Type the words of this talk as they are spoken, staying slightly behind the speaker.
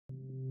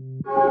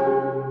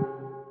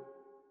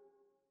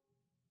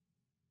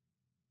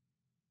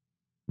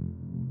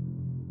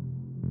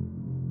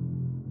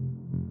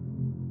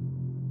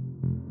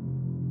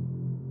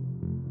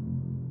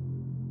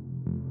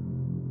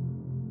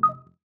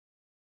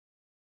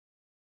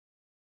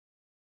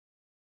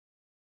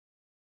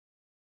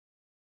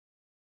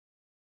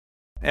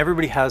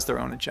Everybody has their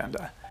own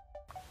agenda.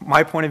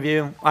 My point of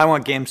view, I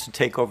want games to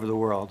take over the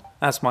world.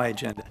 That's my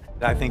agenda.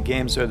 I think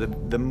games are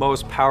the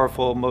most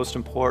powerful, most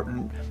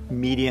important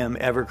medium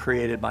ever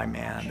created by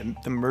man.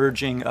 The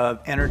merging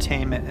of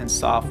entertainment and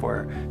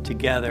software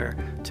together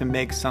to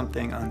make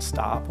something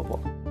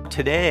unstoppable.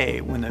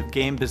 Today, when the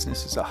game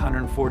business is a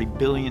 $140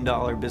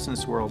 billion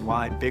business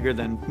worldwide, bigger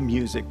than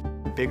music,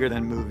 bigger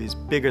than movies,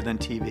 bigger than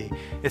TV,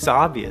 it's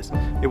obvious.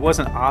 It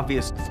wasn't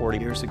obvious 40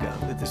 years ago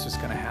that this was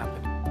going to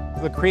happen.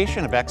 The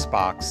creation of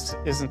Xbox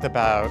isn't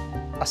about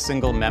a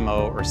single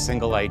memo or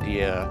single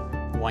idea.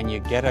 When you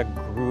get a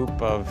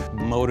group of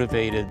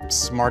motivated,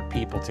 smart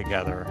people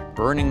together,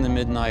 burning the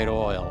midnight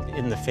oil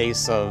in the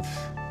face of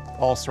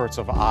all sorts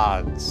of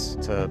odds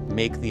to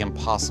make the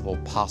impossible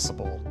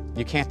possible,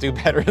 you can't do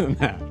better than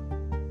that.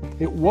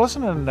 It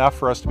wasn't enough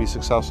for us to be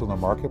successful in the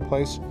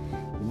marketplace.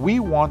 We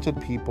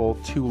wanted people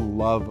to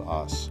love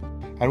us.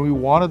 And we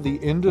wanted the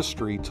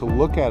industry to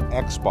look at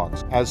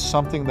Xbox as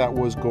something that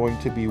was going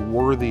to be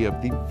worthy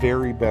of the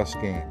very best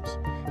games.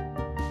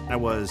 I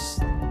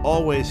was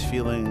always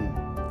feeling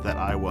that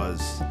I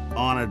was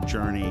on a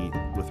journey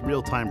with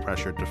real-time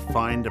pressure to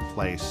find a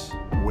place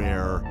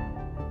where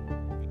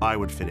I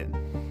would fit in.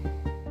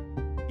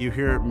 You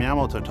hear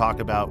Miyamoto talk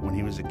about when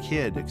he was a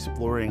kid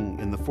exploring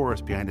in the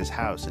forest behind his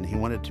house, and he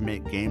wanted to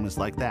make games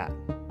like that.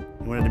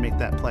 He wanted to make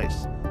that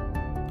place.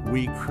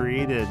 We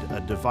created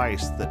a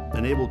device that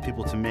enabled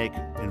people to make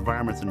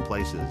environments and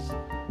places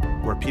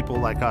where people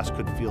like us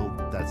could feel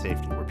that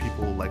safety, where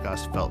people like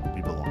us felt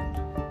we belonged.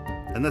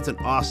 And that's an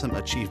awesome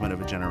achievement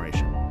of a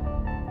generation.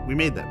 We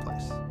made that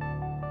place.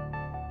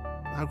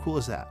 How cool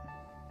is that?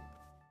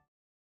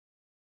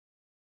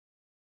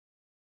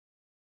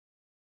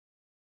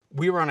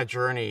 We were on a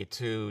journey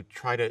to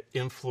try to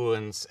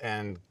influence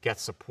and get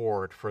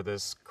support for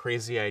this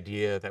crazy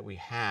idea that we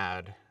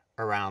had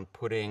around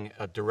putting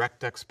a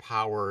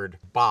DirectX-powered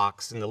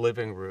box in the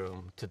living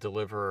room to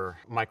deliver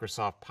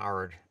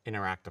Microsoft-powered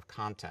interactive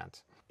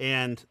content.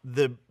 And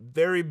the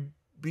very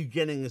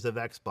beginnings of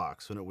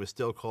Xbox, when it was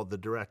still called the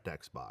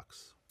DirectX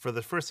box, for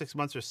the first 6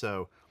 months or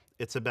so,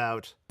 it's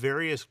about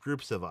various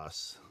groups of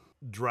us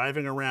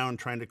driving around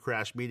trying to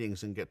crash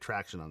meetings and get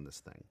traction on this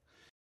thing.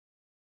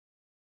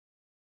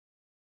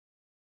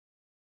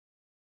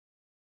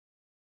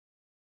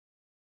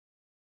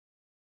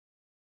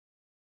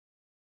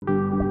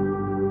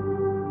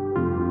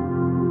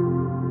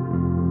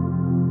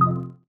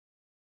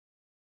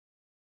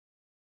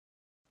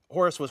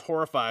 Horace was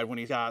horrified when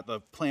he got the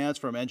plans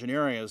from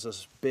engineering. It was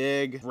this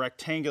big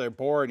rectangular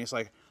board, and he's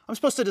like, I'm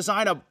supposed to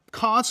design a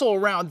console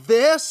around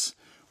this?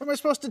 What am I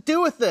supposed to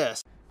do with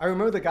this? I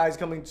remember the guys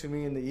coming to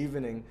me in the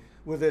evening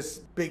with this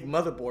big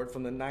motherboard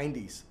from the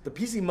 90s. The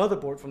PC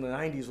motherboard from the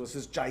 90s was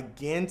this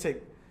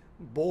gigantic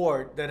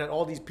board that had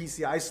all these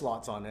PCI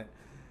slots on it.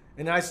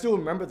 And I still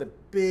remember the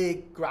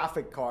big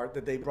graphic card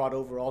that they brought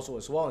over also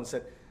as well and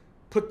said,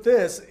 put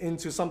this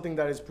into something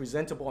that is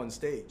presentable on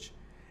stage.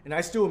 And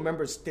I still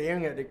remember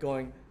staring at it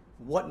going,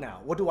 what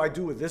now? What do I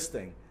do with this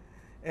thing?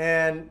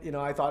 And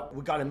I thought,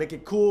 we gotta make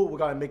it cool, we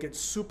gotta make it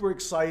super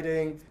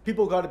exciting.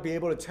 People gotta be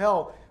able to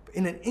tell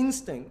in an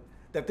instant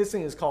that this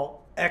thing is called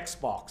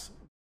Xbox.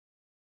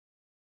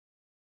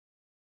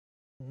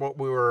 What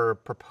we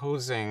were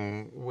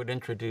proposing would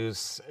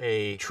introduce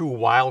a true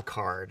wild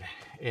card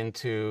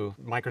into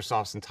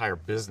Microsoft's entire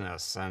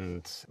business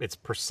and its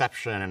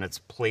perception and its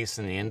place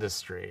in the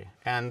industry.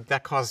 And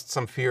that caused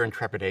some fear and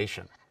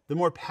trepidation. The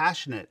more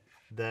passionate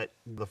that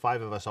the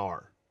five of us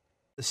are,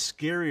 the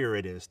scarier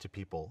it is to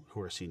people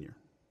who are senior.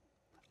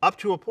 Up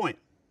to a point.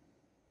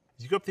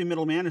 As you go up through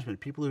middle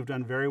management, people who've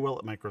done very well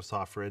at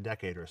Microsoft for a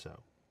decade or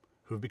so,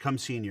 who've become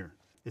senior,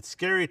 it's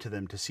scary to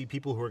them to see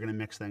people who are going to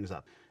mix things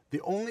up. The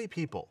only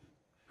people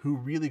who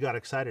really got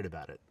excited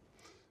about it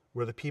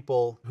were the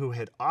people who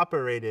had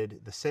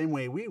operated the same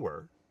way we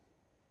were,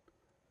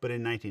 but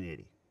in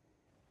 1980,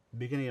 the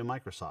beginning of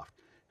Microsoft,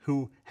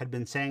 who had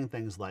been saying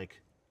things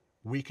like,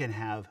 we can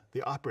have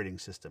the operating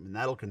system and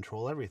that'll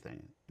control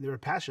everything. They were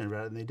passionate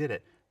about it and they did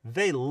it.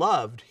 They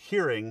loved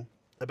hearing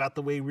about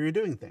the way we were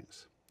doing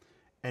things.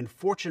 And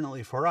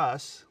fortunately for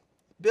us,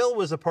 Bill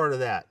was a part of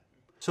that.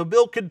 So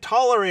Bill could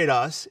tolerate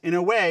us in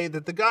a way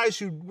that the guys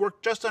who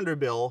worked just under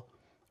Bill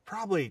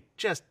probably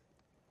just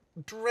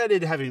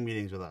dreaded having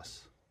meetings with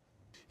us.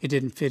 It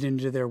didn't fit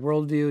into their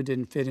worldview, it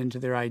didn't fit into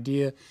their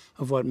idea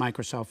of what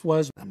Microsoft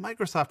was. At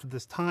Microsoft at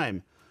this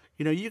time,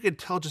 you could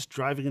tell just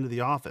driving into the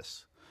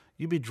office.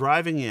 You'd be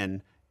driving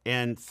in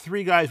and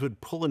three guys would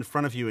pull in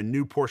front of you in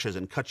new Porsches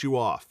and cut you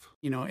off.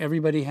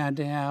 Everybody had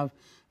to have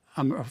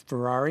a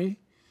Ferrari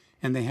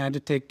and they had to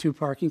take 2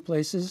 parking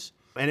places.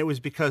 And it was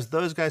because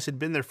those guys had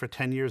been there for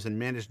 10 years and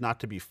managed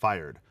not to be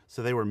fired.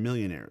 So they were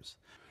millionaires.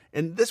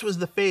 And this was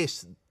the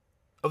face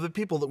of the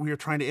people that we were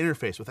trying to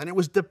interface with. And it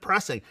was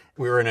depressing.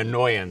 We were an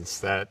annoyance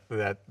that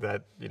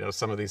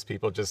some of these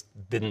people just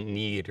didn't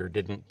need or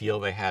didn't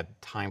feel they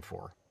had time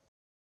for.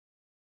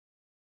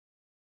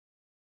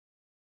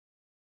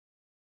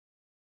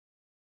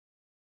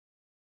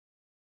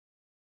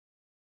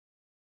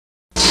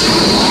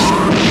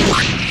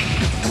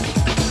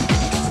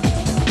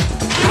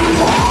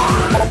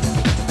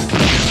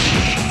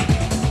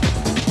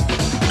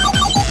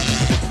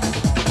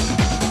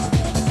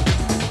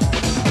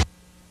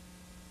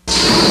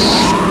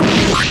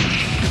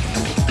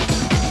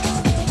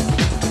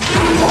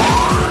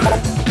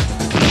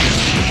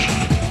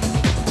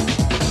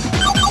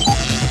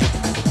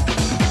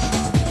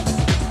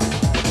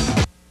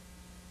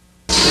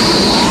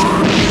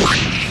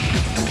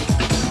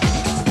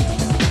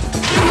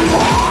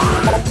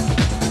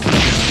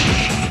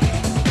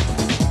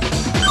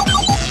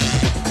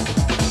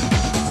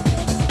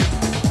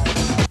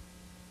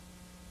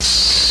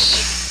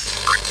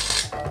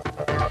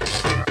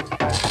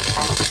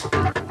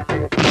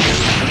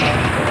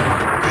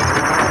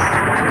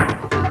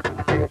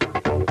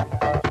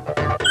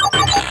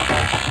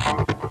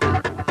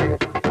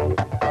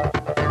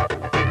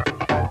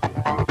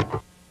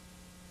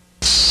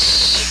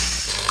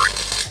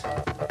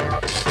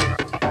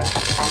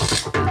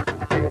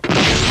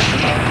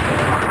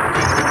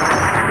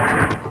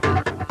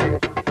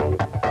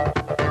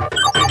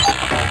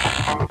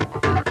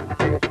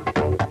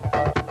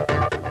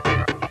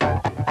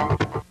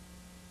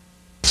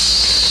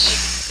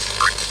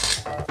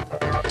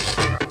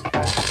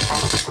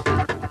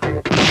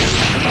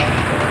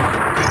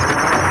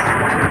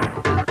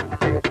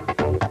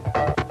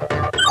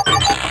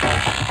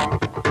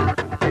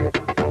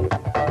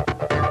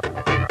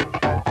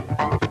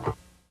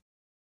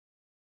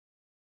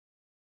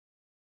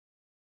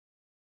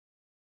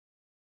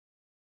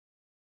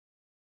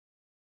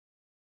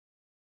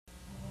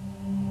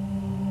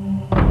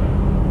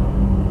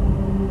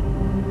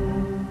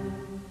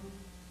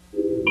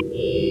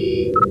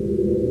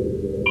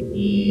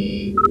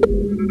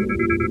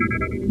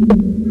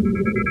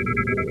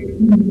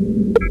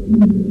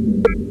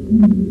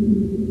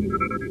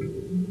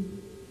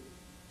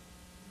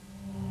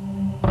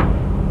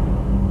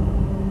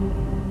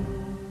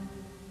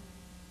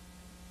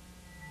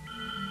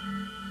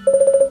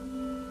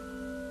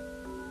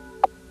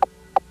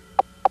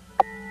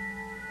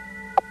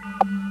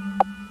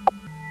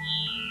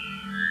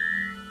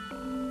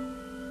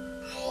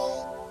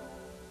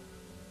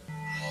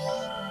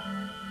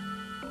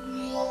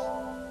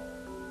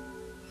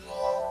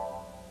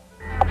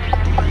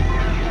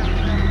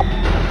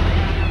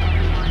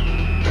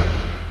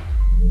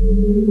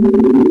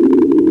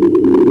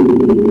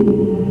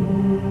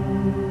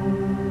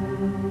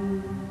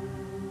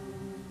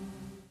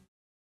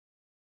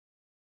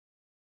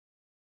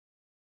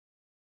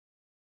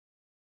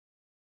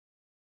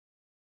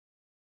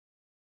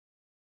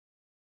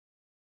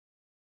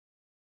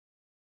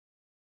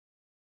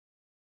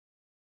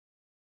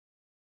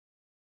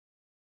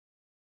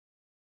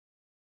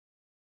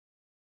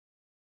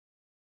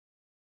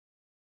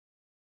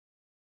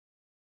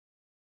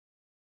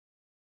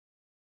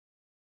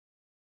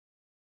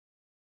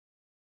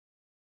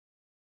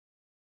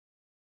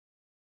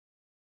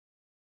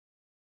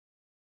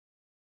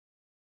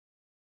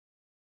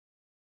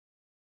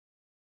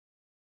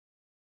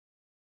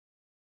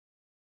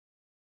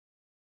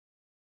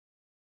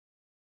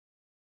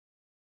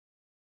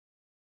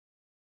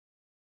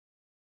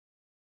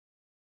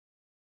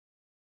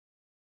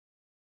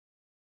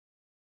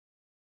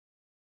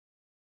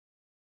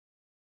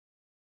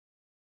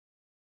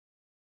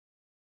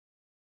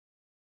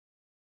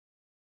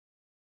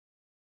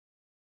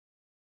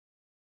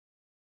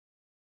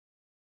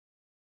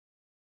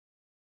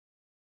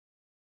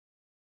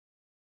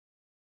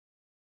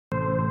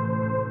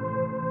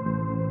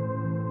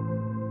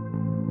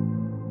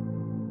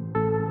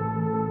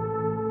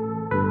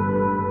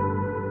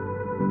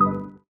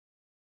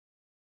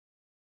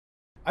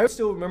 I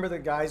still remember the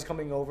guys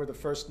coming over the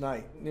first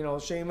night. You know,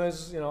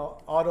 Seamus, you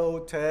know, Otto,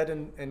 Ted,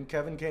 and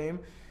Kevin came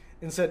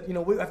and said, you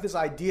know, we have this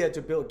idea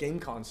to build a game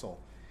console.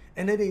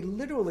 And then they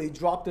literally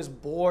dropped this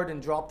board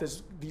and dropped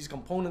these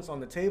components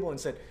on the table and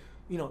said,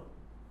 you know,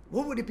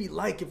 what would it be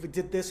like if we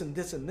did this and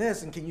this and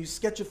this? And can you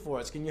sketch it for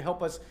us? Can you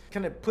help us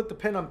kind of put the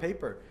pen on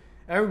paper?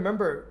 And I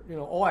remember, you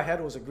know, all I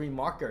had was a green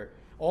marker.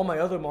 All my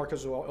other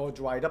markers were all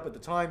dried up at the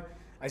time.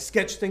 I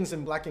sketched things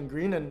in black and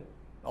green, and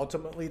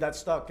ultimately that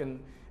stuck,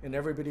 and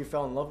everybody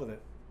fell in love with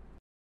it.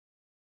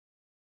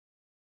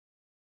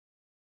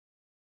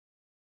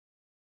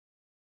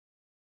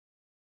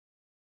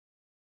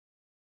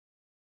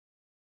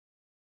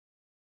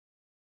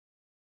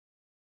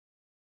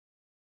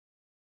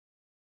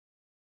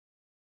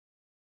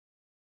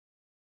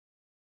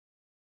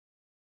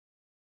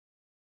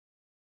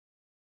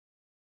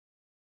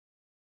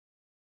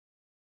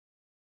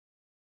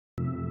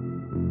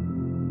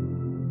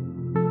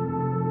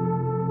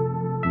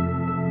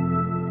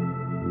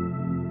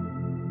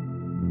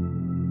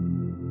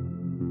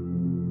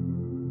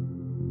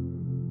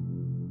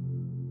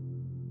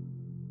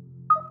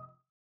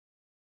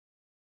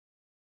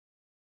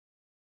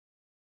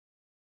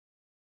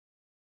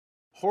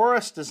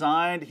 Horace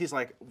designed, he's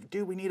like,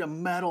 dude, we need a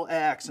metal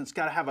X, and it's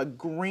got to have a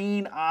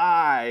green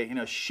eye, you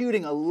know,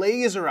 shooting a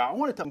laser out. I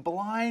want it to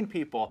blind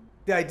people.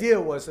 The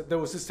idea was that there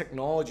was this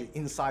technology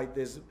inside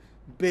this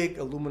big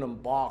aluminum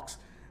box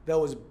that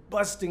was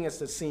busting at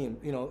the seam,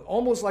 you know,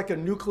 almost like a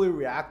nuclear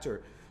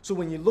reactor. So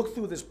when you look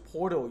through this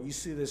portal, you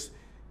see this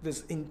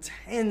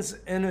intense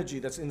energy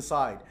that's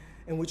inside.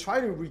 And we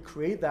try to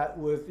recreate that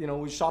with, you know,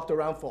 we shopped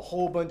around for a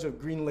whole bunch of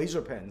green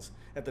laser pens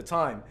at the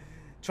time,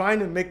 trying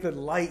to make the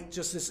light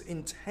just this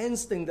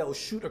intense thing that will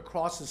shoot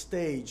across the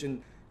stage,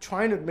 and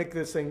trying to make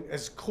this thing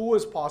as cool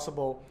as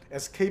possible,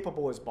 as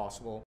capable as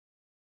possible.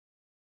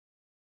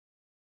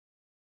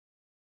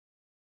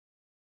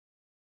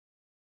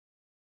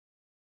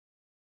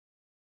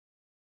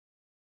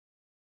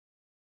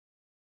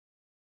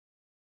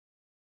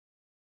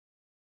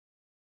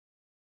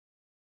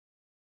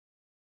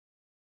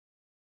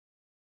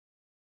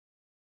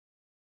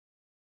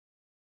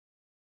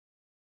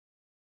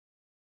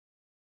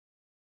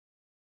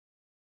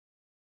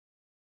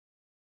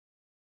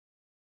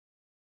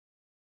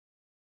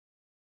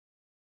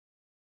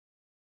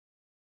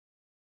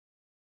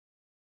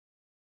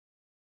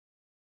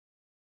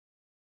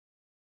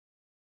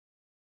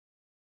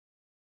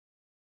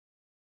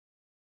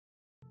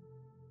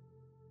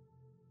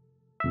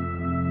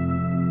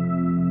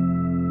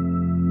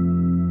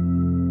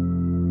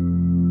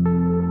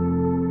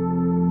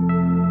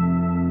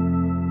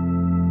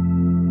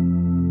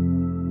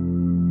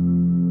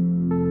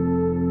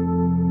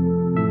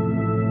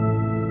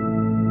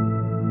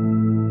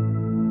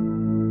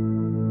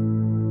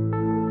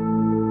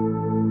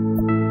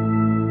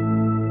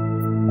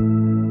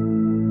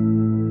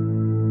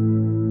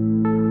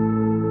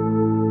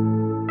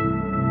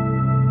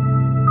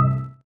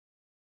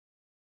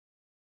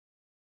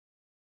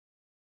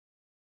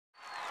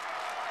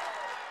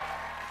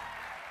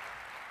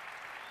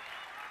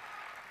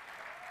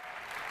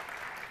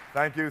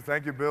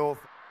 Thank you, Bill.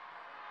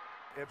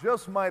 It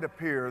just might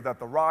appear that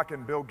The Rock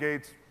and Bill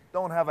Gates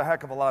don't have a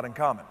heck of a lot in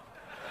common.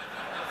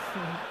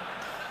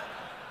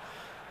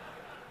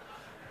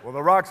 Well,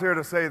 The Rock's here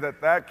to say that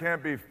that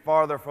can't be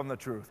farther from the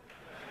truth.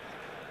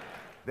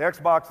 The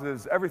Xbox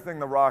is everything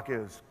The Rock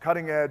is.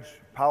 Cutting edge,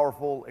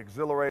 powerful,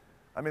 exhilarating.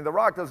 I mean, The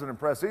Rock doesn't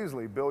impress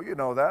easily, Bill, you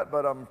know that,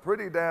 but I'm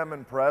pretty damn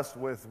impressed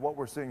with what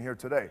we're seeing here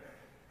today.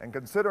 And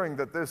considering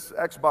that this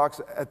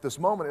Xbox at this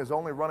moment is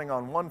only running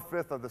on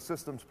 1/5 of the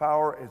system's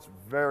power, it's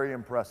very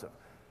impressive.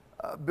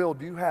 Bill,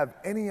 do you have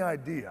any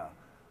idea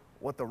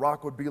what The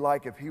Rock would be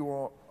like if he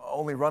were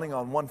only running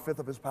on 1/5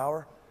 of his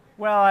power?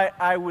 Well,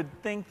 I would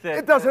think that...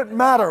 It doesn't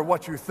matter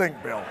what you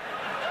think, Bill.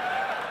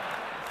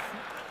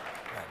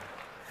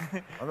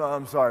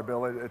 I'm sorry,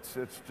 Bill. It's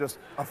just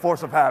a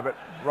force of habit.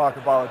 Rock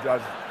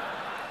apologizes.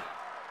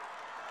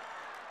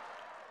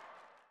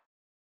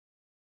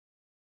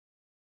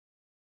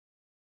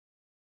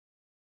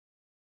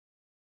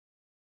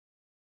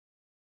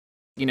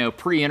 You know,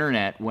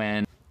 pre-internet,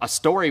 when a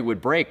story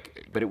would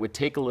break, but it would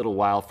take a little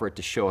while for it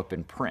to show up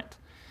in print.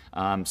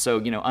 So,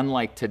 you know,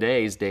 unlike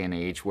today's day and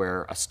age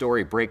where a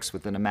story breaks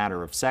within a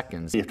matter of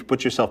seconds. You have to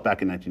put yourself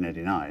back in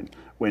 1999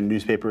 when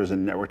newspapers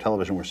and network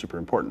television were super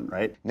important,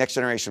 right? Next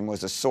Generation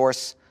was a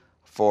source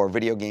for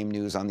video game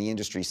news on the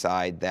industry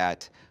side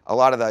that a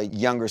lot of the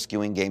younger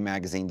skewing game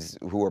magazines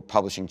who were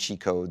publishing cheat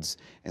codes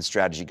and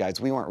strategy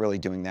guides, we weren't really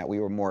doing that. We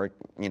were more,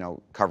 you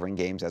know, covering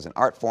games as an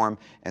art form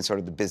and sort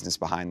of the business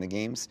behind the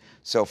games.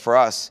 So for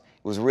us,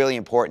 it was really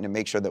important to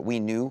make sure that we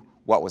knew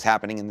what was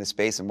happening in this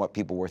space and what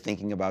people were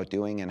thinking about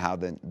doing and how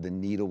the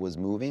needle was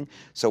moving.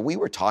 So we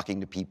were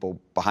talking to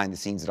people behind the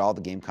scenes at all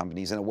the game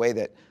companies in a way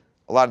that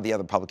a lot of the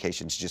other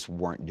publications just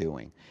weren't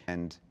doing.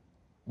 And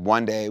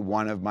one day,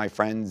 one of my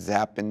friends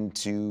happened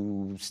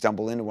to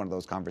stumble into one of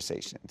those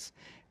conversations.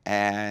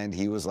 And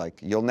he was like,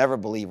 "You'll never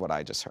believe what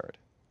I just heard."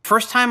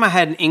 First time I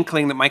had an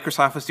inkling that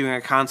Microsoft was doing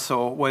a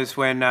console was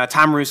when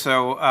Tom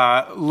Russo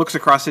looks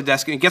across the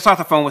desk and he gets off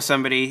the phone with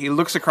somebody. He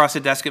looks across the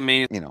desk at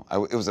me. You know,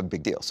 it was a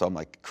big deal. So I'm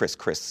like, Chris,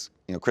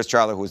 you know, Chris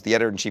Charla, who was the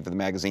editor-in-chief of the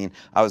magazine.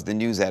 I was the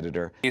news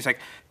editor. He's like,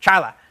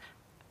 "Charla,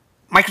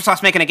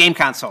 Microsoft's making a game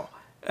console."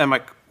 And I'm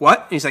like,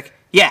 "What?" And he's like,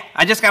 "Yeah,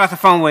 I just got off the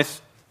phone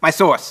with my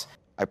source."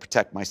 I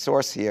protect my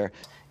source here.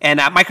 And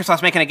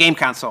Microsoft's making a game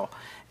console.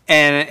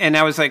 And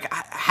I was like,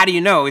 "How do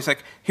you know?" He's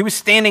like, "He was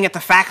standing at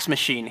the fax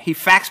machine. He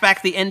faxed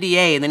back the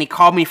NDA, and then he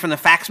called me from the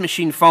fax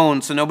machine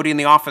phone so nobody in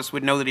the office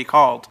would know that he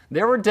called."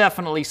 There were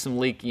definitely some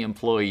leaky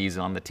employees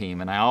on the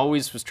team, and I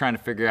always was trying to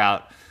figure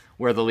out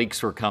where the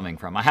leaks were coming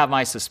from. I have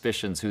my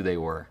suspicions who they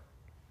were.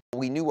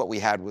 We knew what we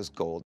had was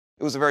gold.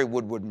 It was a very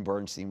Woodward and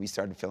Bernstein. We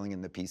started filling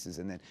in the pieces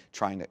and then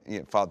trying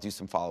to do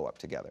some follow-up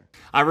together.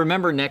 I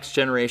remember Next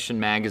Generation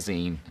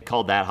magazine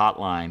called that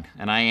hotline,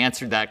 and I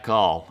answered that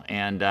call,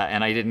 and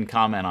I didn't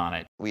comment on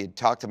it. We had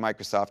talked to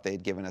Microsoft. They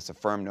had given us a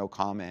firm no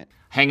comment.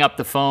 Hang up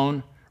the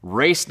phone,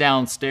 race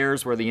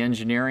downstairs where the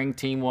engineering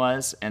team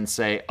was, and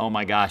say, "Oh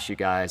my gosh, you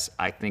guys,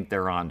 I think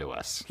they're onto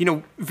us." You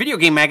know, video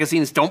game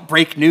magazines don't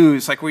break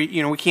news. Like, we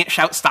can't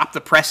shout "stop the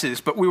presses,"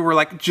 but we were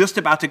like just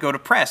about to go to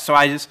press. So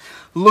I just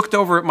looked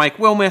over at Mike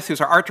Wilmuth, who's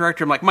our art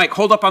director. I'm like, "Mike,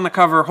 hold up on the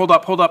cover, hold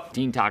up."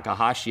 Dean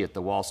Takahashi at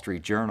the Wall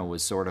Street Journal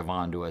was sort of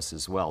onto us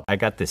as well. I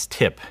got this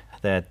tip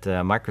that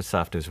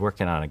Microsoft was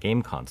working on a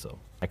game console.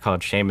 I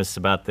called Seamus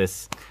about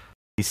this.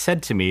 He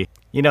said to me,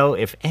 "You know,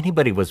 if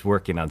anybody was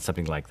working on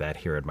something like that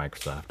here at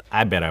Microsoft,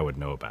 I bet I would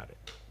know about it."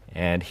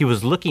 And he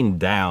was looking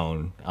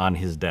down on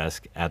his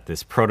desk at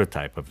this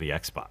prototype of the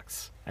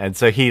Xbox. And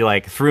so he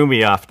like threw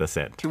me off the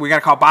scent. We got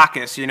to call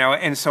Bacchus, you know,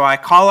 and so I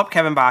call up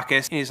Kevin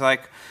Bacchus, and he's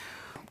like,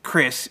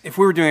 "Chris, if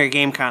we were doing a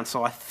game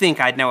console, I think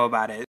I'd know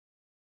about it."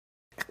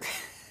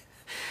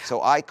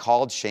 So I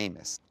called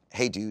Seamus.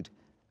 "Hey, dude,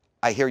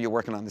 I hear you're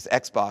working on this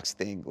Xbox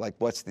thing. Like,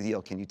 what's the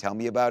deal? Can you tell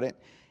me about it?"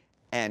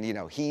 And, you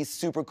know, he's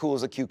super cool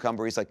as a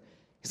cucumber. He's like,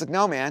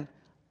 "No, man,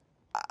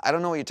 I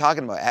don't know what you're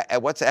talking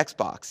about. What's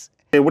Xbox?"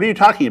 Hey, what are you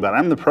talking about?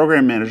 I'm the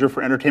program manager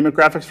for entertainment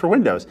graphics for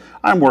Windows.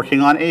 I'm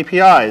working on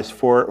APIs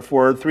for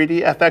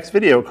 3D FX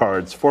video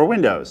cards for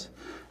Windows.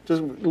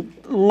 Just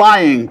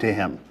lying to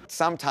him.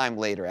 Sometime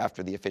later,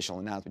 after the official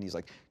announcement, he's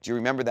like, "Do you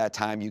remember that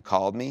time you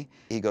called me?"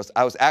 He goes,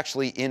 "I was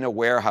actually in a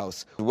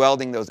warehouse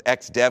welding those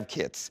XDev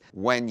kits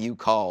when you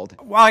called."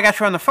 While I got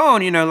you on the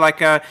phone, you know, like,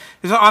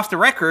 is it off the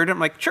record? I'm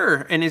like,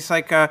 "Sure." And it's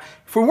like,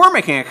 "If we were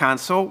making a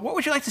console, what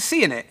would you like to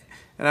see in it?"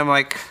 And I'm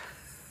like,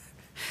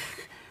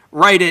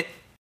 "Write it."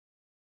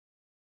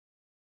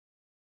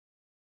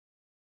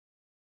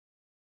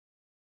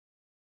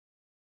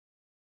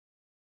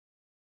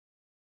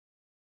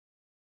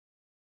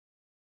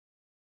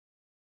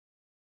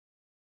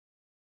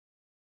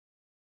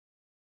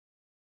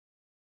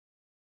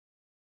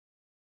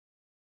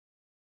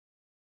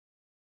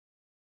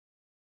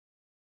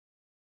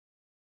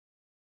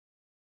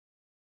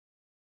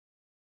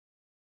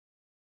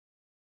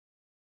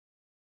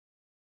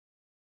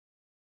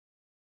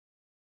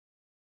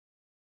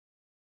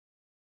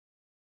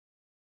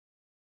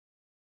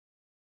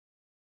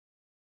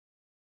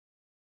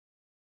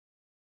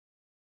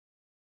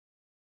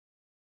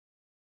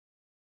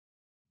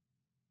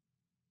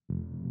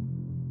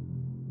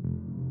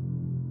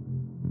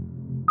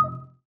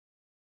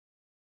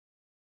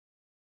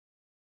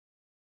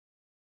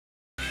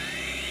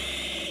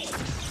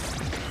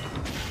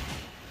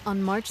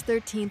 On March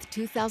 13,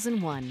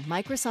 2001,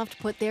 Microsoft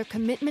put their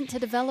commitment to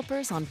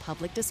developers on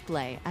public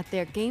display at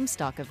their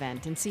GameStock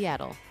event in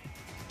Seattle.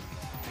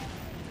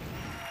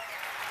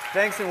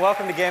 Thanks and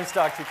welcome to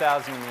GameStock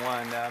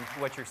 2001.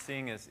 What you're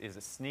seeing is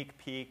a sneak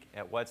peek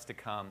at what's to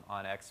come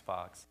on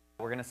Xbox.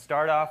 We're going to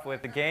start off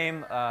with a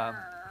game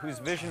whose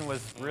vision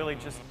was really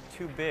just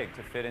too big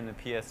to fit in the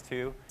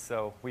PS2,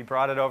 so we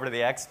brought it over to the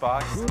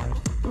Xbox.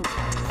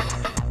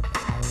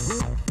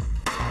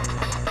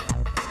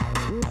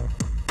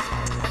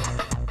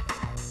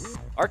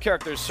 Our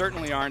characters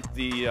certainly aren't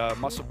the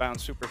muscle-bound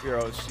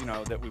superheroes, you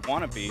know, that we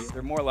want to be.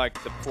 They're more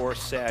like the poor,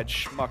 sad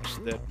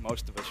schmucks that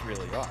most of us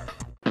really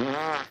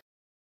are.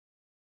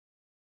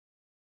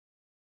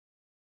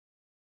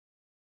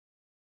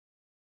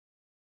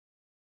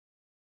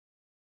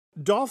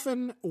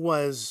 Dolphin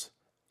was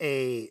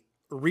a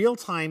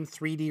real-time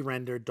 3D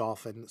rendered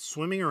dolphin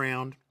swimming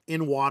around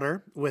in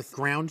water with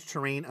ground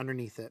terrain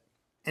underneath it.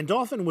 And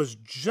Dolphin was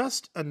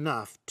just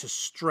enough to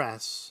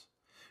stress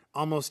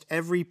almost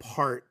every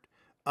part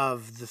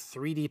of the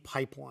 3D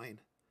pipeline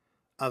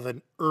of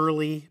an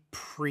early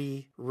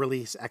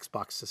pre-release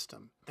Xbox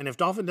system. And if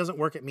Dolphin doesn't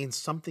work, it means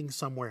something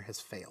somewhere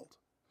has failed.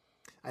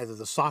 Either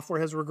the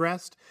software has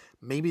regressed,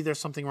 maybe there's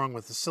something wrong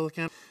with the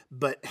silicon,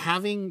 but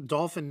having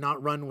Dolphin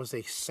not run was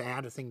a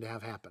sad thing to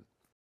have happen.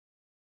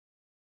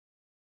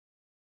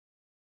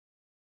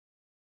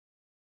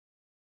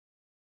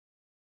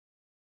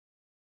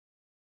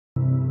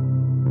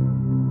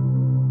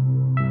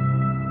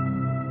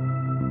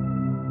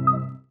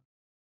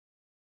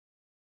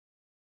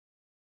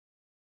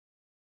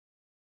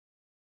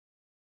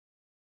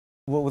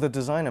 Well, with the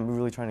design, I'm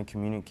really trying to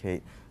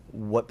communicate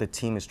what the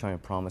team is trying to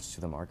promise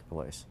to the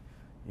marketplace.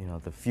 You know,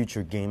 the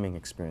future gaming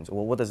experience.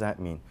 Well, what does that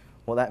mean?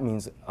 Well, that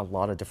means a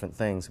lot of different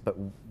things, but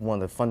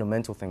one of the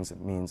fundamental things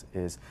it means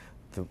is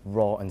the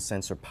raw and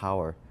sensor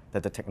power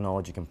that the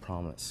technology can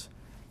promise,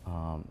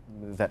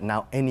 that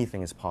now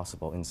anything is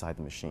possible inside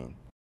the machine.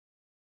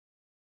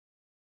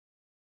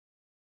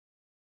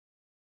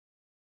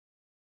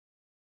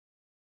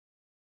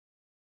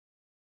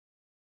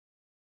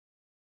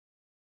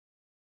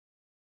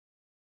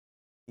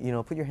 You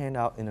know, put your hand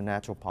out in a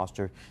natural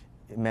posture.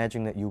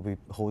 Imagine that you'll be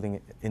holding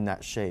it in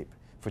that shape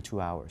for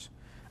 2 hours.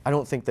 I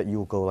don't think that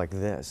you'll go like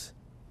this.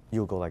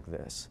 You'll go like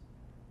this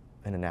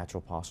in a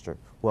natural posture.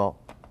 Well,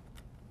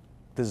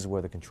 this is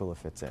where the controller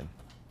fits in.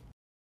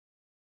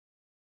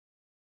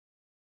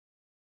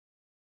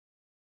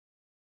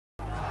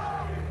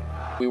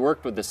 We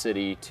worked with the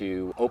city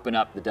to open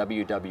up the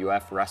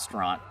WWF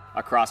restaurant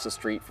across the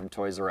street from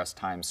Toys R Us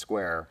Times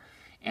Square.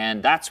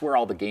 And that's where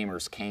all the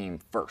gamers came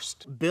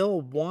first.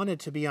 Bill wanted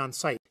to be on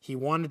site. He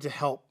wanted to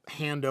help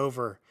hand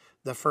over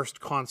the first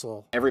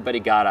console. Everybody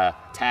got a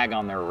tag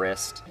on their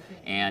wrist,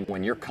 and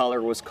when your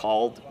color was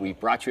called, we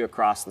brought you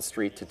across the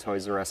street to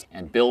Toys R Us,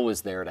 and Bill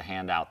was there to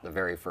hand out the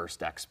very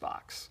first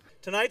Xbox.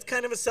 Tonight's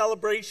kind of a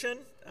celebration.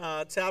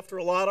 It's after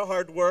a lot of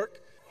hard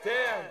work. 10,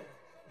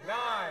 9,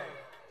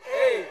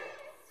 8,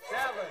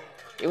 7.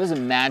 It was a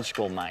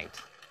magical night.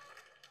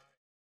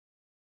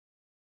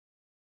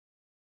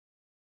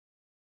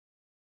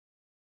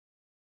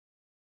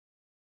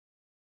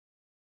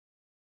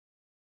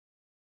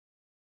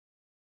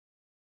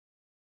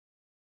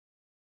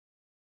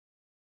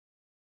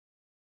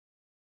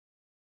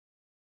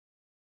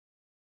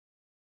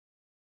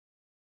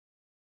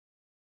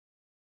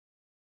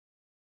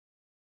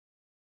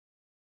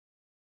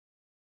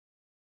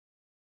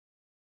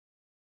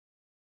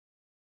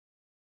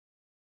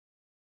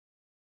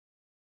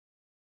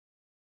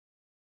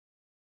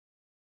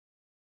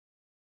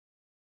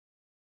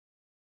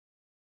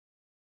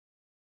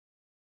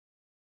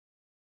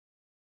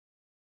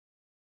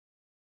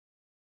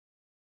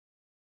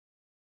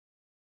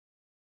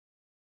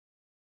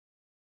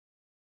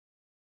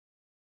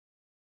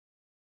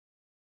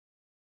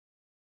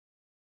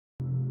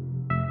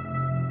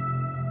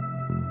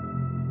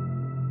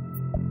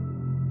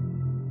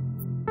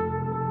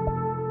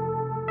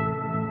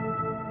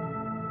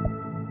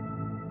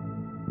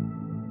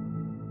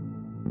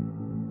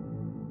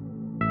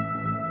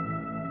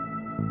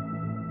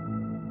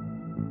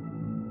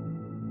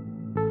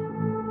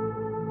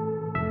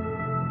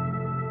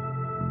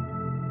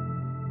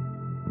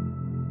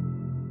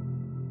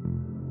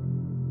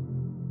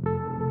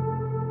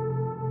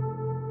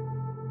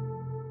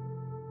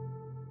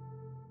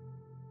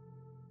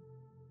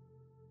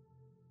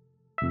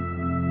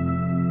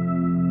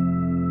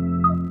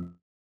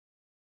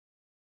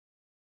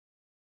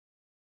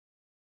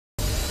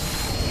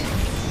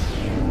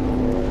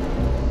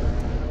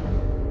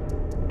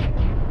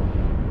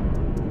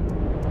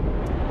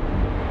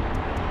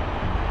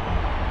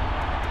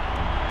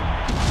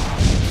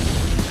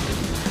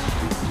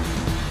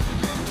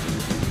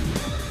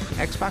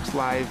 Xbox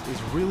Live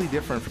is really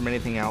different from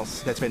anything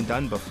else that's been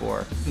done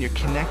before. You're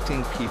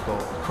connecting people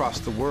across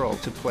the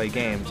world to play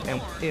games.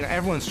 And you know,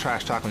 everyone's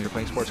trash talk when you're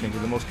playing sports games.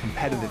 They're the most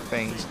competitive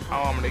things.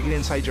 Oh, I'm gonna get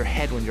inside your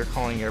head when you're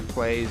calling your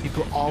plays.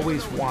 People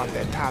always want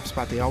that top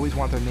spot. They always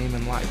want their name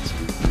in lights.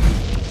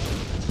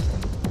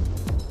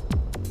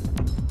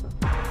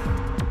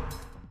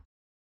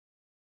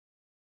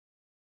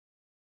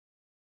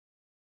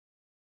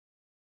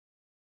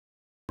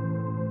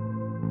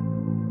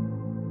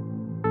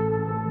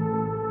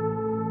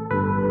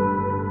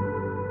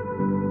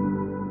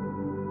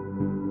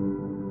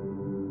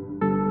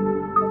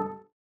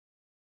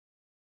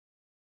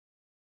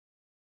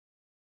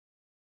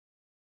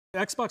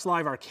 Xbox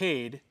Live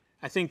Arcade,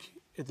 I think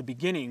at the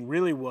beginning,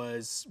 really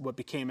was what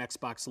became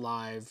Xbox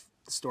Live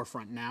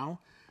storefront now.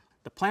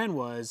 The plan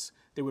was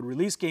they would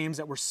release games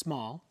that were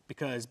small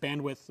because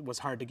bandwidth was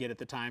hard to get at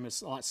the time. It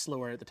was a lot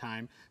slower at the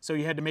time. So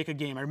you had to make a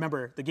game. I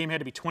remember the game had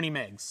to be 20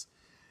 megs.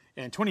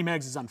 And 20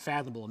 megs is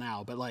unfathomable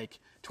now, but like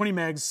 20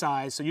 megs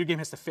size, so your game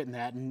has to fit in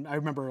that. And I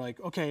remember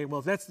like, okay, well,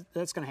 if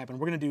that's going to happen,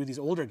 we're going to do these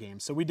older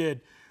games. So we did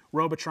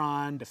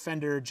Robotron,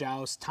 Defender,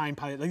 Joust, Time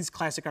Pilot, like these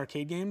classic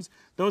arcade games.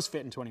 Those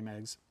fit in 20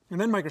 megs.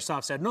 And then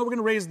Microsoft said, no, we're going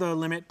to raise the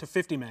limit to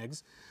 50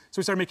 megs. So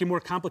we started making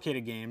more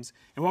complicated games.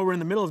 And while we're in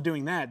the middle of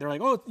doing that, they're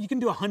like, oh, you can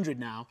do 100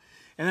 now.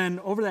 And then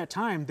over that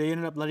time, they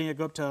ended up letting it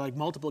go up to like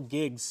multiple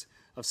gigs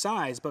of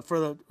size. But for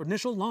the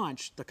initial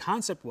launch, the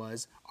concept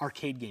was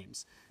arcade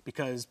games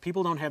because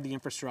people don't have the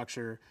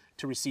infrastructure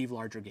to receive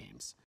larger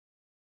games.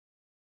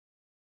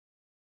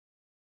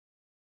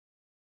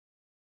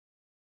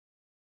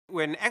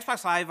 When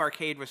Xbox Live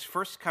Arcade was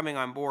first coming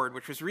on board,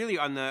 which was really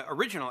on the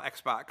original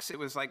Xbox, it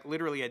was like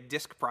literally a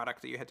disc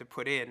product that you had to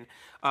put in.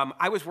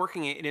 I was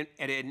working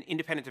at an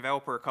independent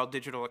developer called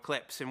Digital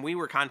Eclipse, and we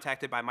were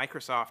contacted by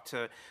Microsoft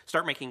to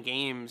start making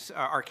games,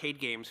 arcade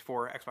games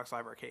for Xbox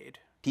Live Arcade.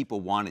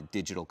 People wanted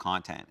digital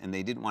content, and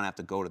they didn't want to have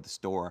to go to the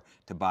store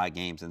to buy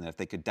games, and that if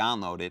they could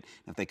download it,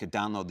 if they could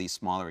download these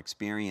smaller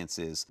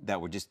experiences that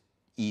were just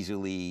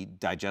easily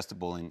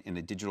digestible in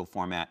a digital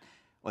format,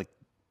 like,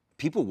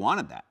 people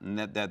wanted that, and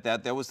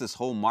that was this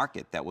whole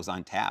market that was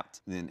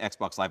untapped. And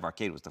Xbox Live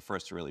Arcade was the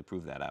first to really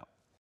prove that out.